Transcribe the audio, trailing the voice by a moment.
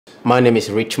My name is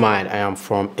Richmond. I am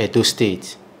from Edo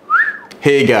State.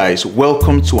 Hey guys,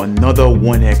 welcome to another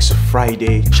 1X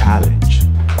Friday challenge.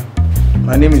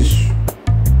 My name is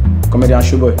Comedian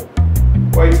Showboy.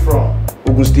 Where are you from?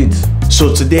 Ogun State.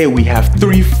 So today we have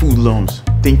 3 foodlums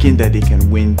thinking that they can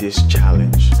win this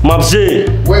challenge. Mabje.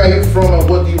 Where are you from and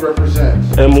what do you represent?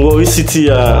 Warri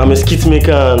City. I'm a skit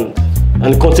maker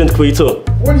and content creator.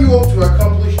 What do you hope to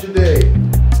accomplish today?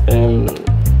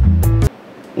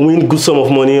 Win good sum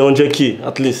of money, 100K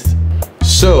at least.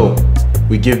 So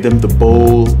we give them the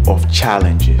bowl of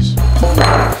challenges.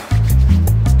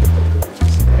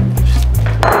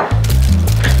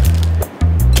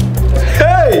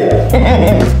 Hey!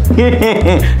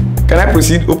 Can I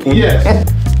proceed open? Yes.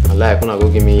 I like when I go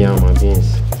give me yam and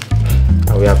beans.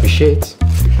 I will appreciate.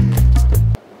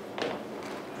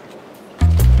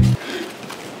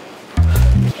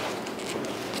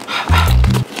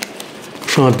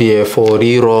 Trying to be a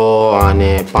foriro and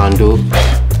a pandu.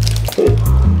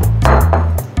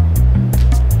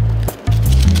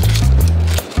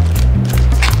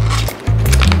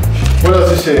 What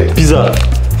does it say? Pizza.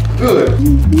 Good.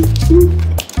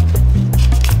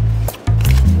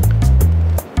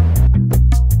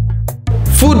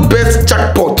 Food bet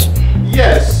jackpot.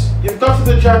 Yes. You've got to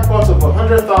the jackpot of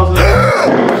 100,000.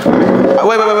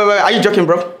 Wait. Are you joking,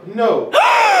 bro? No.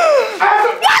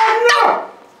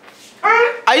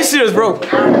 Are you serious, bro?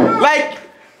 Like,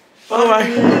 oh my.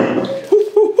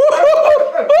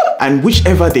 And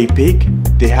whichever they pick,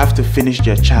 they have to finish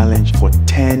their challenge for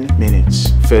 10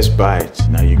 minutes. First bite,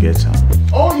 now you get some.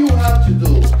 All you have to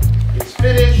do is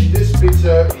finish this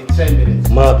pizza in 10 minutes.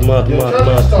 Mad. Your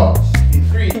challenge starts in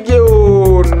 3.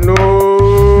 Yo, no.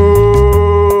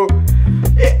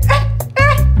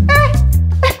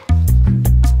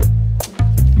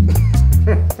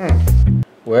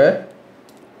 Where?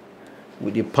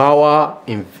 With the power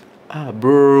in...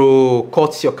 bro,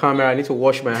 cut your camera. I need to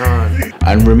wash my hand.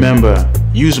 And remember,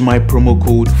 use my promo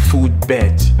code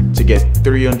FOODBET to get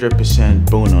 300%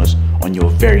 bonus on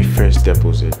your very first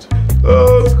deposit.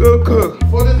 Oh, cool.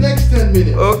 For the next 10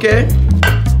 minutes, Okay.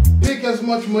 pick as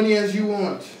much money as you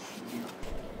want.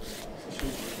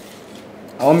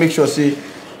 I want to make sure, see.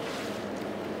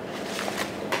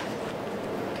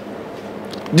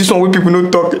 This one where people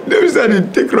don't talk. They decide to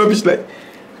take rubbish like.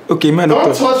 Okay, man.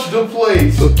 Don't touch the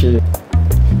plate. Okay.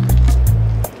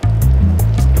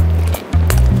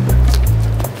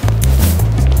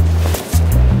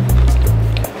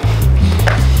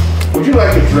 Would you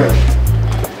like a drink?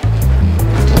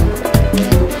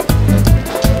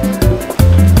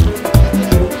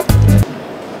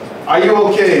 Are you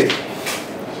okay?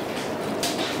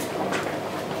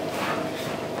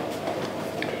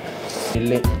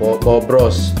 But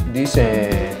bros, this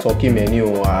turkey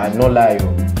menu, I not lie.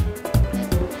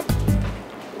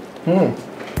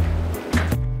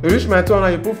 You reach my turn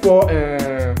and you put 4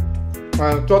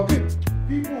 turkey.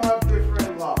 People have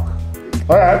different luck.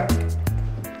 Alright.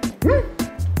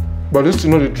 But this is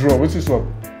not the draw. What's this one?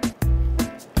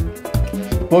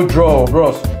 No draw,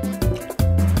 bros.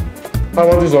 I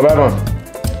want this other one.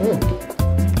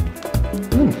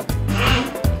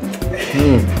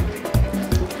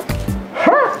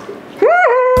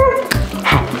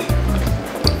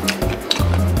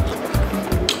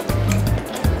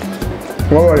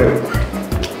 Don't worry.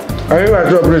 I think I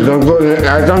drop this. Don't go.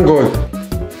 I thank God.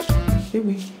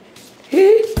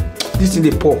 Hey, this is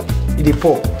the pork. It's the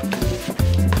pork.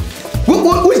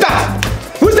 Who is that?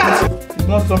 Who's that? It's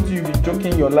not something you be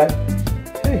joking your life.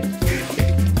 Hey.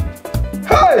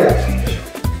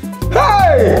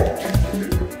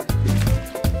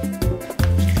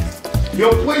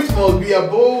 Your plate must be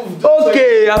above the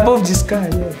Okay, above the sky,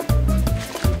 yeah.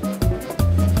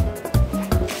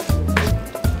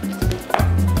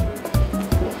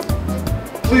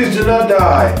 Please do not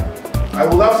die. I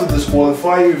will have to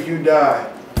disqualify you if you die.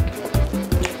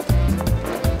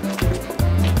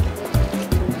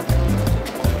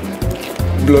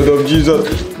 Blood of Jesus.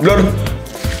 Blood of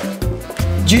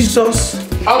Jesus.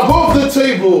 Above the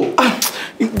table.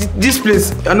 This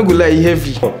place, I no go lie,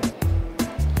 heavy.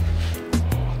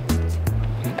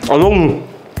 Along.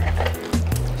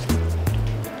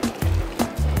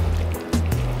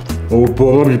 Oh,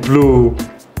 boy, be blow.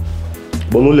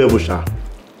 But no level, sha.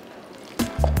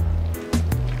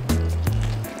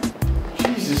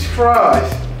 Jesus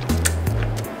Christ.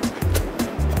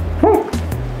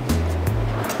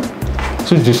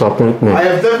 Such disappointment. I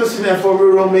have never seen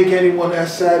Eforiro make anyone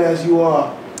as sad as you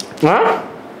are. Huh?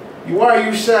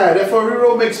 You sad.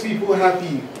 Eforiro makes people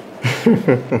happy.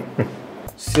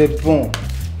 C'est bon.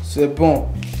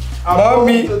 Above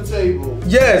Mommy. the table.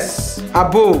 Yes,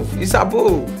 above. It's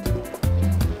above.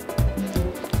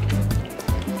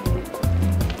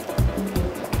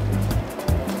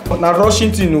 Now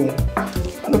rushing to know.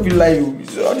 I don't feel like you.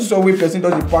 All this way person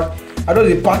does the pack. I do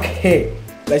the pack hair.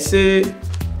 Like say.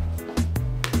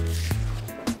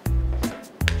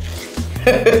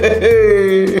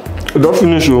 Don't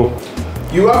finish, yo.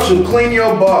 You have to clean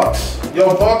your box.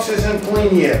 Your box isn't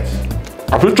clean yet.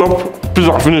 I picked up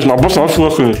pizza finish. My boss not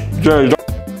finish. Yeah, you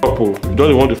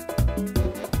don't want the.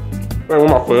 I want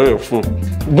my career phone.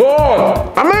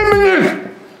 God, I'm 8 minutes.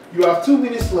 You have 2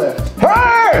 minutes left.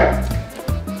 Hey!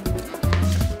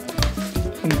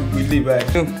 We leave, I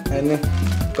know.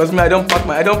 Cause me, I don't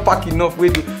pack enough. We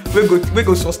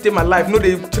go sustain my life. No,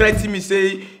 they threaten me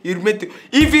say you remain.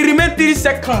 If you remain 30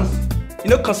 seconds, you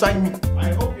know consign me.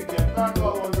 I hope you can pack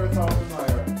out 100,000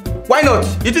 naira. Why not?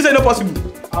 It is not possible.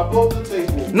 Above the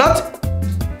table. Not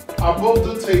Above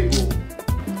the table.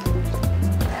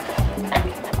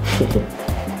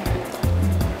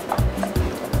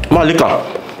 Malika.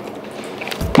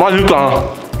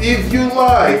 If you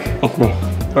like.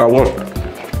 I want.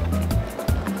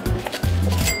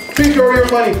 Pick out your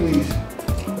money, please.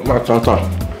 My tanta.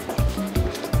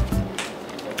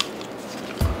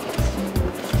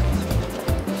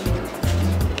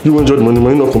 You enjoy the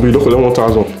money not complete. Don't collect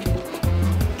 1,000.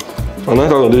 And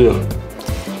 9,000 there.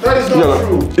 That is not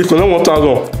true. It's collect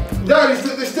 1,000. Dad,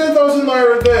 there's 10,000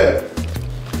 naira there.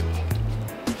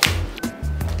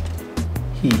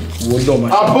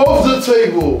 Above the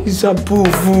table. It's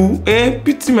above.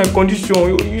 Pity my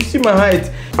condition. You see my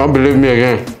height. Don't believe me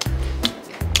again.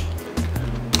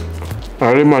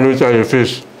 I read my notes on your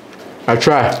face. I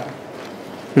try.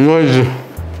 You know easy.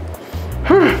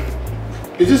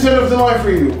 Is this the end of the line for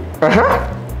you?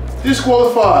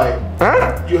 Disqualified.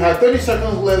 Huh? You had 30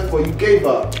 seconds left, but you gave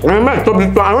up. I might stop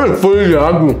this. I won't follow you.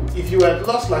 I'll do. If you had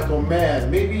lost like a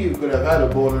man, maybe you could have had a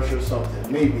bonus or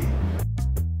something. Maybe.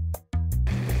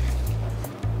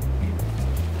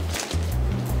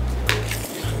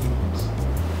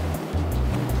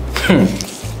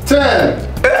 Ten,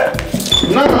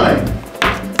 9,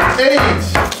 8.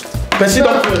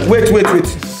 President, wait.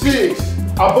 6.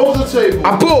 Above the table.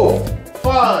 Above.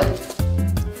 5,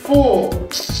 4,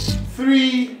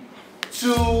 3,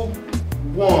 2,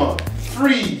 1.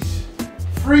 Freeze.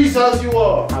 Freeze as you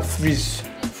are. I freeze.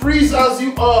 Freeze as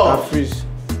you are. I freeze.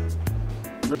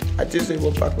 I just say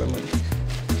go pack my money.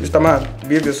 Mr. Man,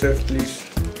 behave yourself, please.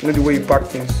 You know the way you pack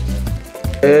things.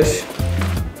 Yes.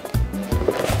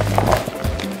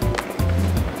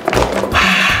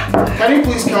 Can you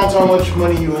please count how much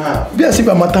money you have? Be as if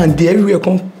I'm and they everywhere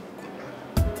come.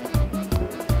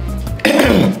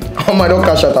 Oh my, don't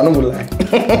cash out, I don't go lie.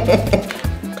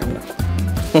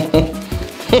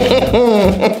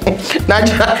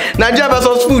 Nigeria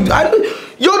versus food.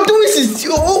 Your doing is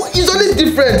always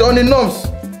different on the norms.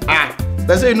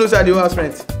 That's how you know that the house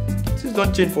rent. Things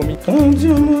don't change for me. Count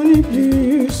your money,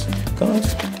 please.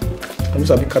 Count. I'm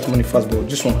just a bit cut money fast, but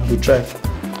this one we'll try.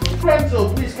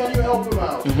 Rental, please, can you help him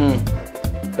out?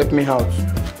 Help me out.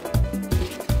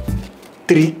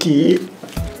 3K,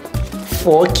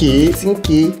 4K,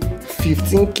 16K,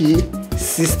 15K,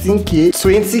 16K,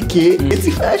 20K,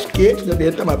 85K. Let me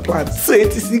enter my plan.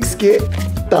 26K,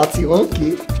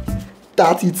 31K,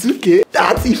 32K,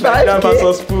 35K.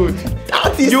 Versus food.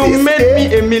 36K. You made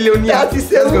me a millionaire.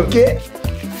 37K,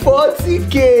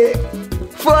 40K,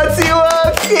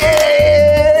 41K.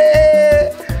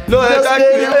 No,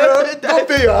 don't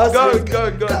pay your house. Don't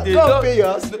pay your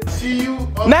house. See you.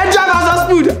 Nigeria versus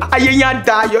food.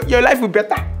 Your life will be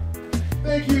better.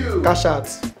 Thank you. Cash out.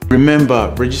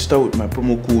 Remember, register with my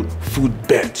promo code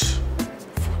FOODBET.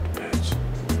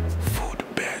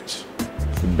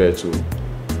 FOODBET.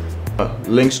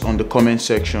 Links on the comment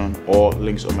section or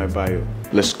links on my bio.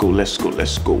 Let's go.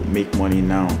 Make money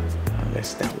now and let's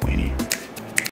start winning.